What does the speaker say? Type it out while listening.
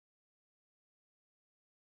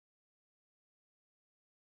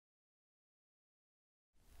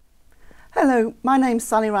Hello, my name's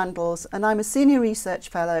Sally Randalls and I'm a Senior Research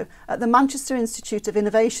Fellow at the Manchester Institute of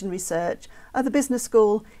Innovation Research at the Business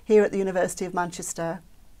School here at the University of Manchester.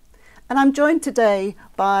 And I'm joined today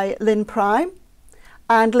by Lynn Prime.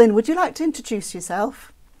 And Lynn, would you like to introduce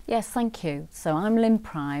yourself? Yes, thank you. So I'm Lynn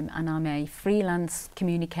Prime and I'm a freelance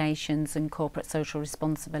communications and corporate social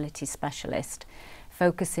responsibility specialist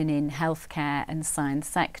focusing in healthcare and science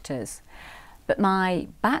sectors. But my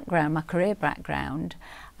background, my career background,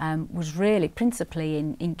 was really principally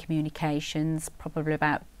in communications. Probably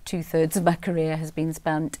about 2/3 of my career has been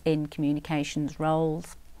spent in communications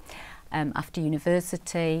roles. After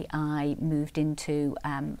university, I moved into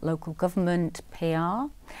local government PR,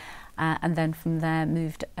 and then from there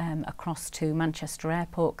moved across to Manchester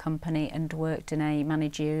Airport Company and worked in a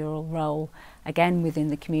managerial role, again within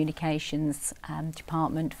the communications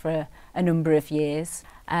department for a number of years.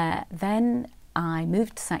 Then I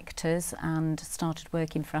moved sectors and started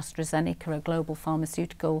working for AstraZeneca, a global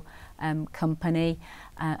pharmaceutical company,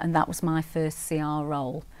 and that was my first CR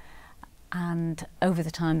role. And over the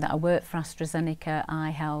time that I worked for AstraZeneca,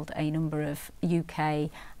 I held a number of UK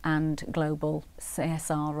and global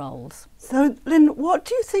CSR roles. So, Lynn, what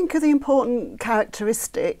do you think are the important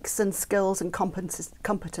characteristics and skills and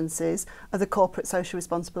competencies of the corporate social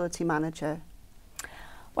responsibility manager?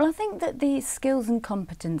 Well, I think that the skills and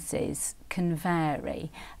competencies can vary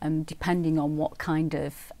depending on what kind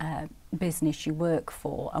of business you work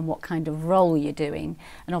for and what kind of role you're doing.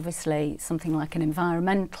 And obviously something like an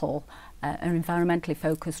environmentally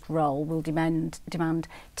focused role will demand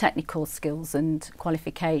technical skills and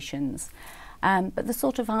qualifications. But the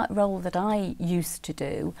sort of role that I used to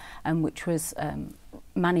do, which was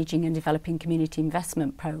managing and developing community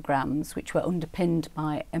investment programmes which were underpinned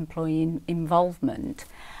by employee involvement,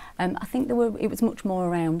 I think it was much more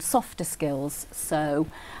around softer skills. So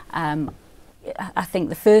I think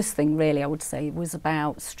the first thing really I would say was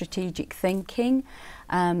about strategic thinking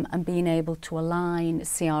and being able to align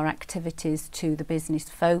CR activities to the business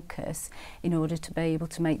focus in order to be able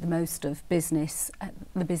to make the most of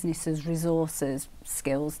the business's resources,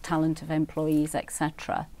 skills, talent of employees,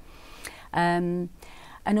 etc. And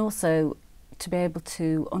also to be able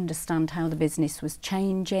to understand how the business was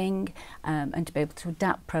changing and to be able to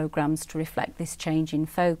adapt programmes to reflect this change in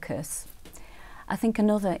focus. I think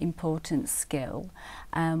another important skill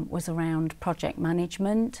was around project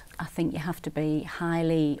management. I think you have to be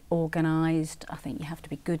highly organised. I think you have to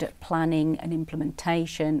be good at planning and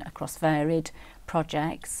implementation across varied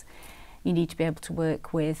projects. You need to be able to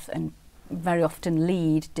work with and very often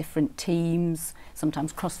lead different teams,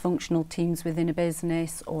 sometimes cross-functional teams within a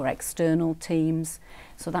business or external teams.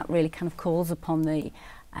 So that really kind of calls upon the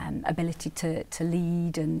ability to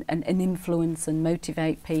lead and influence and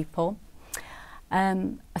motivate people. A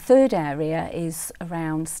third area is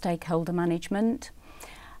around stakeholder management.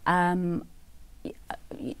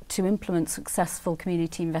 To implement successful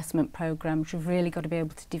community investment programmes, you've really got to be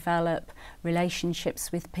able to develop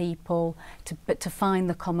relationships with people, to find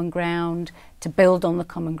the common ground, to build on the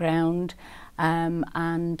common ground,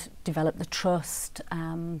 and develop the trust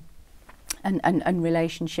and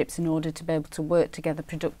relationships in order to be able to work together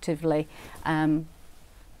productively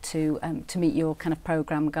to meet your kind of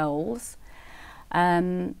programme goals.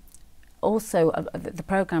 Also, the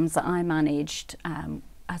programmes that I managed,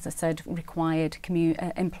 as I said, required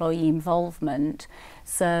employee involvement.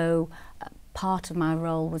 So part of my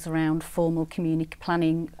role was around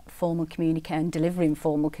planning formal and delivering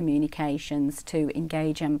formal communications to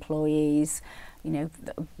engage employees, you know,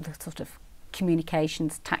 the sort of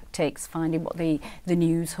communications tactics, finding what the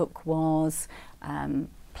news hook was,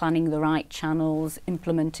 planning the right channels,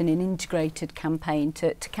 implementing an integrated campaign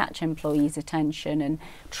to catch employees' attention and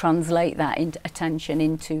translate that attention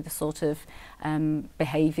into the sort of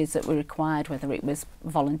behaviours that were required, whether it was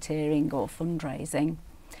volunteering or fundraising.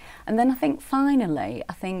 And then I think finally,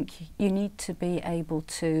 you need to be able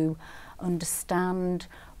to understand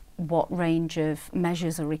what range of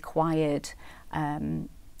measures are required and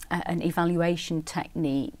evaluation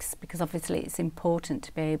techniques, because obviously it's important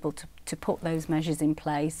to be able to put those measures in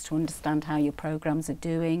place, to understand how your programmes are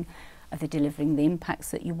doing, are they delivering the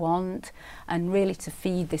impacts that you want, and really to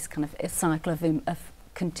feed this kind of a cycle of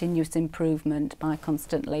continuous improvement by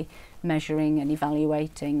constantly measuring and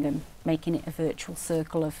evaluating and making it a virtual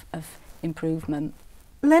circle of improvement.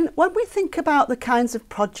 Lynn, when we think about the kinds of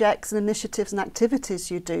projects and initiatives and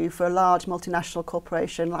activities you do for a large multinational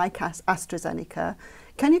corporation like AstraZeneca,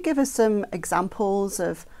 can you give us some examples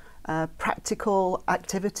of practical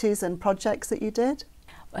activities and projects that you did?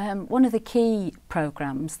 One of the key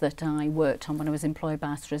programmes that I worked on when I was employed by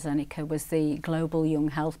AstraZeneca was the Global Young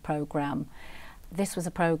Health Programme. this was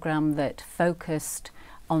a programme that focused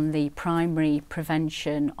on the primary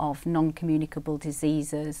prevention of non-communicable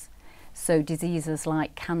diseases. So diseases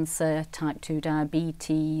like cancer, type 2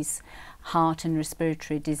 diabetes, heart and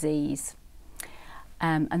respiratory disease.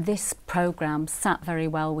 And this programme sat very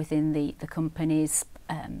well within the company's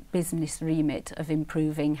business remit of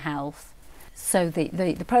improving health. So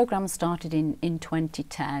the programme started in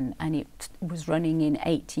 2010 and it was running in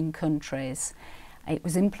 18 countries. It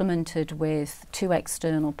was implemented with 2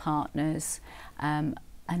 external partners,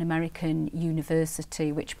 an American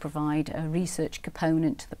university which provide a research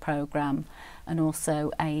component to the programme, and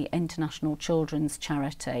also an international children's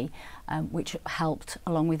charity which helped,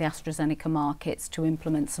 along with the AstraZeneca markets, to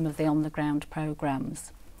implement some of the on-the-ground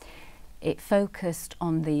programmes. It focused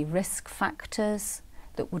on the risk factors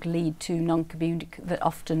that would lead to that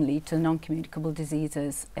often lead to non-communicable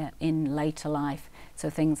diseases in later life. So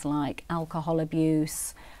things like alcohol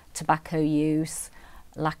abuse, tobacco use,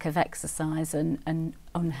 lack of exercise and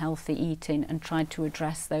unhealthy eating, and tried to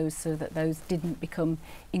address those so that those didn't become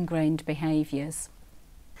ingrained behaviours.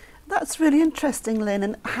 That's really interesting, Lynn.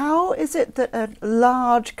 And how is it that a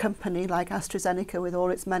large company like AstraZeneca, with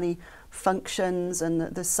all its many functions and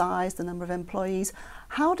the size, the number of employees,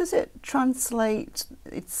 how does it translate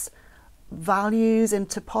its values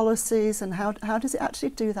into policies, and how does it actually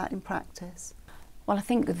do that in practice? Well, I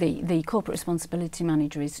think the corporate responsibility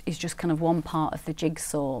manager is just kind of one part of the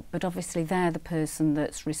jigsaw, but obviously they're the person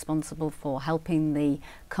that's responsible for helping the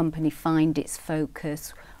company find its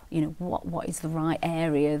focus, you know, what is the right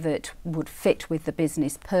area that would fit with the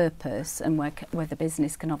business purpose, and where the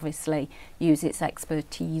business can obviously use its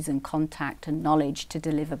expertise and contact and knowledge to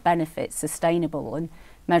deliver benefits, sustainable and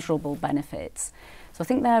measurable benefits. So I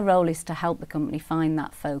think their role is to help the company find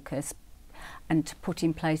that focus and to put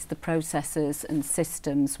in place the processes and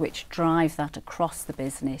systems which drive that across the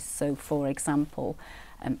business. So, for example,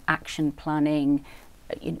 action planning,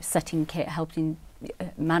 helping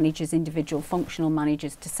managers, individual functional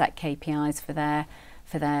managers, to set KPIs for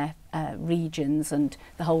their regions, and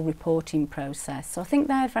the whole reporting process. So I think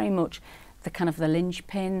they're very much the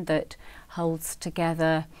linchpin that holds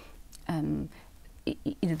together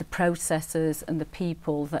the processes and the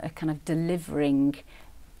people that are kind of delivering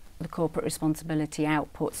the corporate responsibility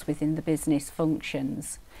outputs within the business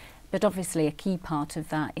functions. But obviously a key part of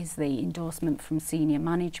that is the endorsement from senior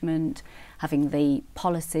management, having the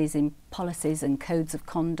policies and codes of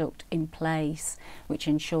conduct in place which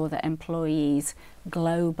ensure that employees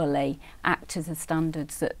globally act to the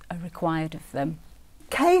standards that are required of them.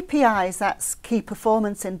 KPIs, that's key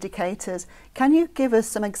performance indicators. Can you give us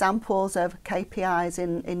some examples of KPIs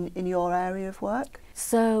in your area of work?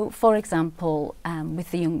 So, for example,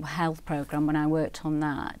 with the Young Health Programme, when I worked on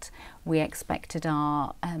that, we expected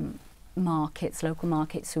our local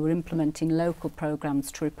markets who were implementing local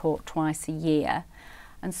programmes to report twice a year.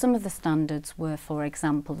 And some of the standards were, for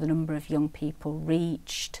example, the number of young people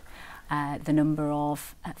reached, the number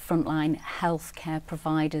of frontline healthcare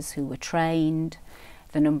providers who were trained,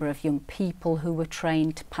 the number of young people who were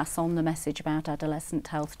trained to pass on the message about adolescent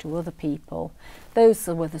health to other people. Those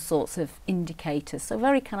were the sorts of indicators. So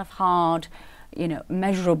very kind of hard,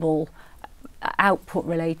 measurable,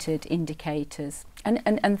 output-related indicators. And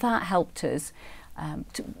that helped us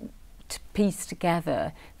to piece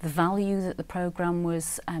together the value that the programme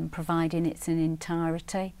was providing in its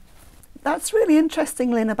entirety. That's really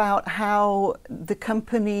interesting, Lynn, about how the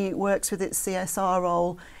company works with its CSR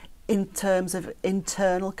role in terms of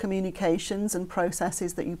internal communications and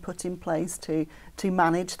processes that you put in place to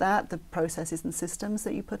manage that, the processes and systems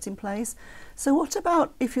that you put in place. So what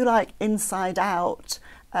about, if you like, inside out,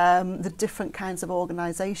 the different kinds of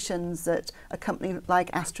organisations that a company like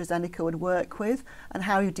AstraZeneca would work with, and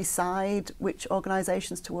how you decide which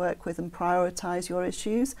organisations to work with and prioritise your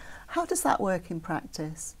issues? How does that work in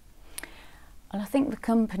practice? Well, I think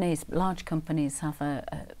the large companies have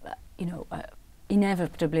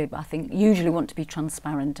inevitably, I think, usually want to be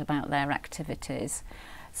transparent about their activities.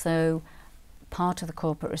 So part of the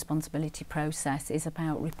corporate responsibility process is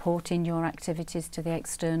about reporting your activities to the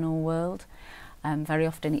external world. Very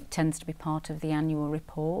often it tends to be part of the annual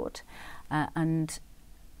report, and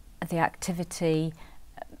the activity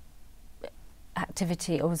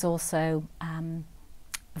was also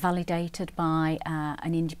validated by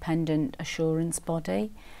an independent assurance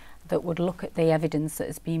body that would look at the evidence that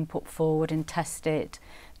has been put forward and test it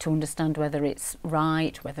to understand whether it's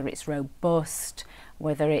right, whether it's robust,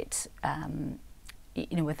 whether it,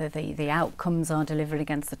 whether the outcomes are delivered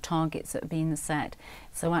against the targets that are being set.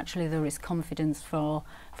 So actually there is confidence from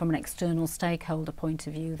an external stakeholder point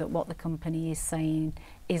of view that what the company is saying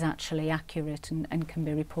is actually accurate and can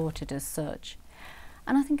be reported as such.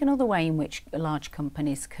 And I think another way in which large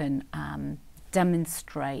companies can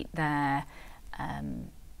demonstrate their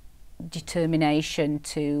determination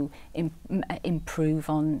to improve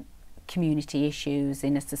on community issues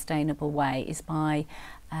in a sustainable way is by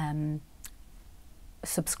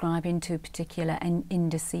subscribing to particular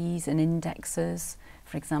indices and indexes.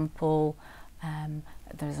 For example,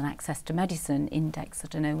 there's an access to medicine index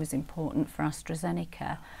that I know was important for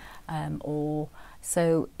AstraZeneca.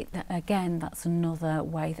 Again, that's another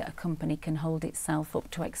way that a company can hold itself up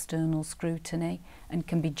to external scrutiny and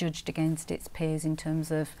can be judged against its peers in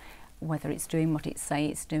terms of whether it's doing what it say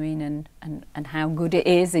it's doing and how good it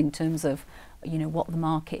is in terms of, you know, what the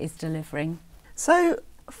market is delivering. So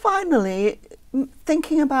finally,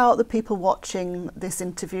 thinking about the people watching this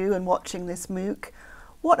interview and watching this MOOC,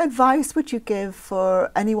 what advice would you give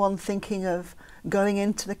for anyone thinking of going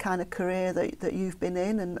into the kind of career that you've been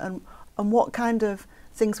in, and what kind of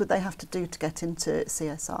things would they have to do to get into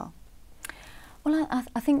CSR? Well,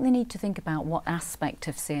 I think they need to think about what aspect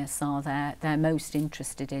of CSR they're most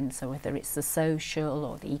interested in, so whether it's the social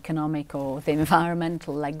or the economic or the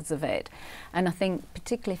environmental legs of it. And I think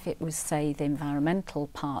particularly if it was, say, the environmental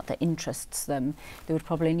part that interests them, they would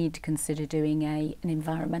probably need to consider doing an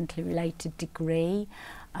environmentally related degree,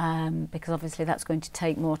 because obviously that's going to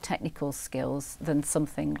take more technical skills than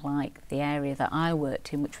something like the area that I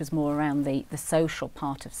worked in, which was more around the social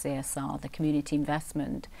part of CSR, the community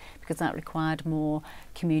investment, because that required more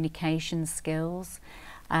communication skills.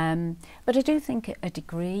 But I do think a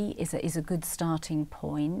degree is a good starting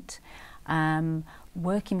point.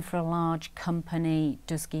 Working for a large company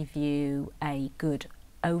does give you a good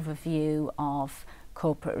overview of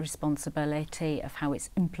corporate responsibility, of how it's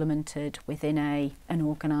implemented within an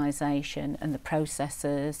organisation and the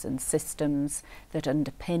processes and systems that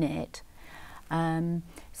underpin it.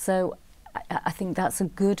 So I think that's a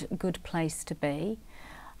good place to be.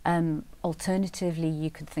 Alternatively, you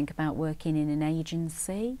could think about working in an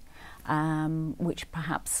agency, which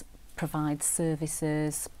perhaps provides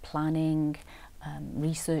services, planning,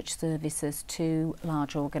 research services to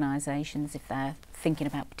large organisations. If they're thinking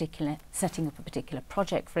about setting up a particular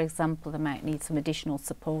project, for example, they might need some additional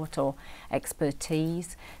support or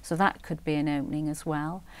expertise. So that could be an opening as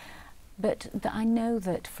well. But I know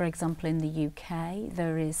that, for example, in the UK,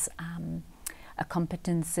 there is a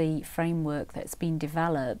competency framework that's been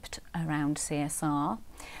developed around CSR,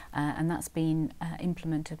 and that's been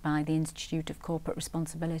implemented by the Institute of Corporate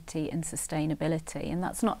Responsibility and Sustainability, and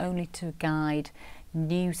that's not only to guide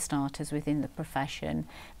new starters within the profession,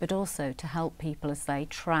 but also to help people as they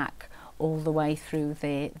track all the way through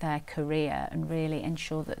their career and really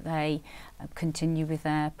ensure that they continue with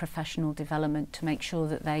their professional development to make sure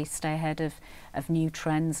that they stay ahead of new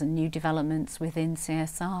trends and new developments within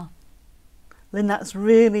CSR. Lynn, that's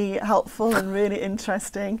really helpful and really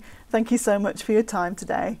interesting. Thank you so much for your time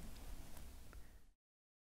today.